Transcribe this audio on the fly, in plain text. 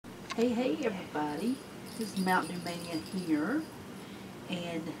Hey everybody, this is Mountain Dew Mania here,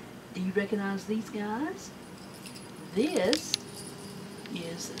 and do you recognize these guys? This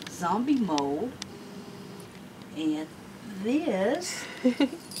is Zombiemold, and this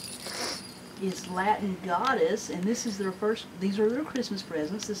is LatinGoddess, and this is their first, these are their Christmas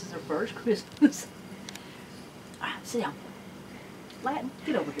presents. This is their first Christmas. Alright, sit down. Latin,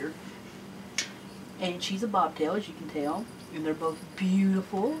 get over here. And she's a bobtail, as you can tell, and they're both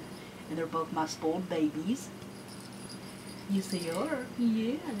beautiful. And they're both my spoiled babies. Yes, they are.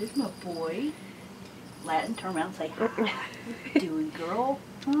 Yeah, there's my boy. Latin, turn around and say hi. What you doing, girl?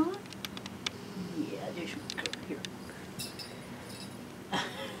 Huh? Yeah, there's my girl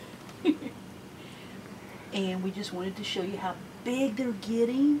here. And we just wanted to show you how big they're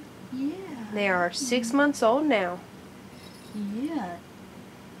getting. Yeah. They are 6 months old now. Yeah.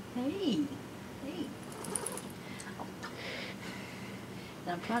 Hey.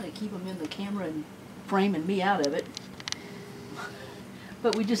 I'm trying to keep them in the camera and framing me out of it.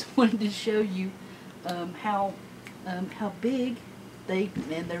 But we just wanted to show you how big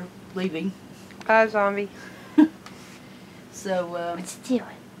and they're leaving. Bye, zombie. So What's he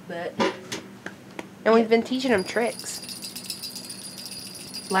doing? But and we've been teaching them tricks.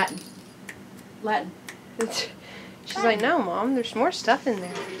 Latin. She's like, no, Mom, there's more stuff in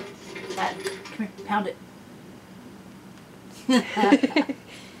there. Latin, come here, pound it.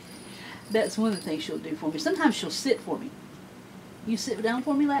 That's one of the things she'll do for me. Sometimes she'll sit for me. You sit down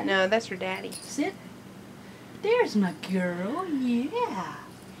for me, Latin? No, that's her daddy. Sit. There's my girl. Yeah.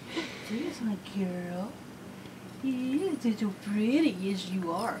 There's my girl. Yeah, you're so pretty. Yes,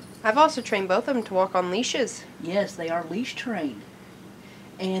 you are. I've also trained both of them to walk on leashes. Yes, they are leash trained.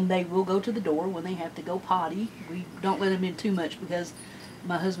 And they will go to the door when they have to go potty. We don't let them in too much because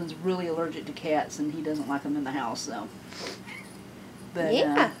my husband's really allergic to cats and he doesn't like them in the house, so. But,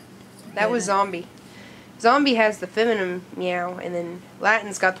 yeah. That was Zombie. Zombie has the feminine meow, and then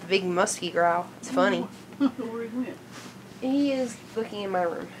Latin's got the big musky growl. It's funny. Where he went? He is looking in my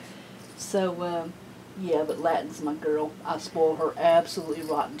room. So, yeah, but Latin's my girl. I spoil her absolutely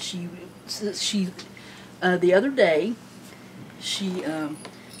rotten. The other day, she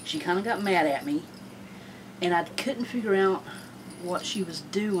kind of got mad at me, and I couldn't figure out what she was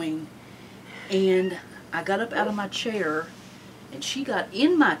doing, and I got up out of my chair, and she got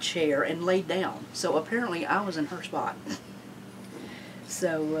in my chair and laid down. So apparently I was in her spot.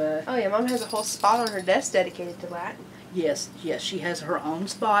 So, oh yeah, Mom has a whole spot on her desk dedicated to Latin. Yes, she has her own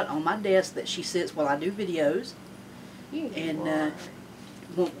spot on my desk that she sits while I do videos.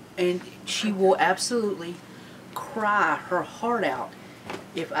 And she will absolutely cry her heart out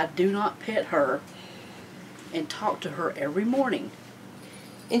if I do not pet her and talk to her every morning.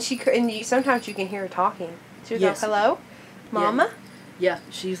 And sometimes you can hear her talking. She'll go, Yes. hello? Mama? Yeah,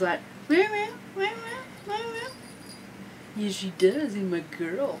 she's like, meow, meow, meow, meow, meow. Yes, she does, and my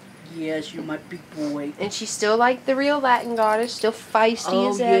girl. Yes, you're my big boy. And she's still like the real Latin goddess, still feisty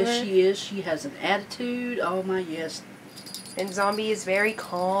as ever. Oh, yes, she is. She has an attitude. Oh, my, yes. And Zombie is very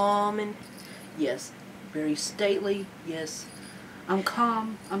calm and... Yes, very stately. Yes. I'm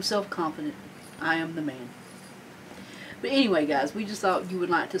calm. I'm self-confident. I am the man. But anyway, guys, we just thought you would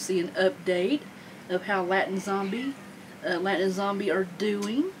like to see an update of how Latin and Zombie are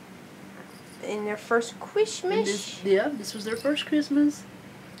doing. In their first Christmas. This was their first Christmas.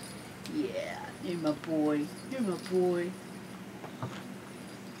 Yeah, you're my boy. You're my boy.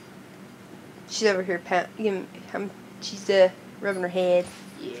 She's over here, she's rubbing her head.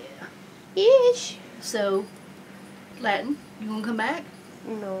 Yeah. Ish. So, Latin, you want to come back?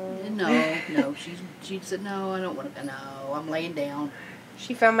 No. No. She said, no, I don't want to. No, I'm laying down.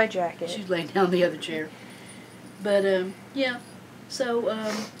 She found my jacket. She's laying down in the other chair. But, yeah. So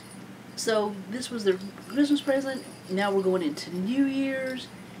this was their Christmas present. Now we're going into New Year's.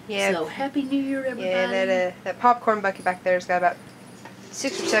 Yeah. So, Happy New Year, everybody. Yeah, that popcorn bucket back there's got about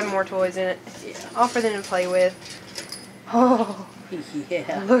 6 or 7 more toys in it. Yeah. All for them to play with. Oh.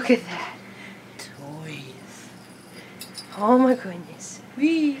 Yeah. Look at that. Toys. Oh my goodness.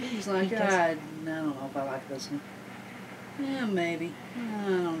 He's like, I don't know if I like this one. Yeah, maybe. I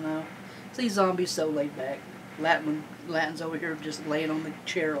don't know. See, Zombie's so laid back. Latin's over here just laying on the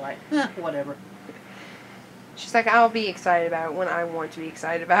chair like, whatever. She's like, I'll be excited about it when I want to be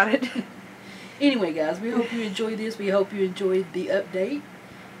excited about it. Anyway, guys, we hope you enjoyed this. We hope you enjoyed the update.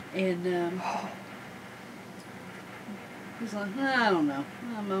 And, he's like, I don't know.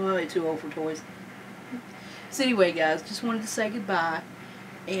 I'm way too old for toys. So anyway, guys, just wanted to say goodbye.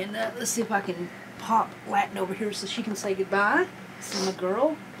 And let's see if I can pop Latin over here so she can say goodbye. This is my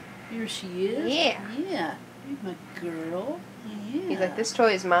girl. Here she is. Yeah. Yeah. Here's my girl. Yeah. He's like, this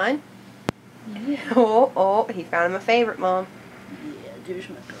toy is mine. Yeah. Oh, he found him a favorite, Mom. Yeah, there's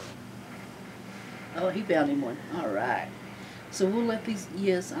my girl. Oh, he found him one. All right. So we'll let these.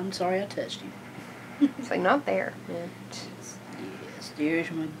 Yes, I'm sorry I touched him. It's like, not there. Yeah. Yes,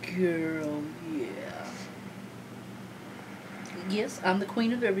 there's my girl. Yeah. Yes, I'm the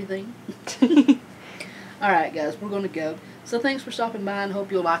queen of everything. All right, guys, we're going to go. So thanks for stopping by, and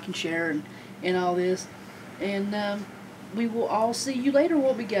hope you'll like and share and all this. And we will all see you later,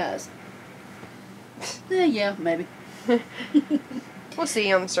 won't we, guys? Yeah, maybe. We'll see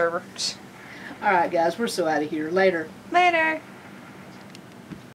you on the server. All right, guys, we're so out of here. Later. Later.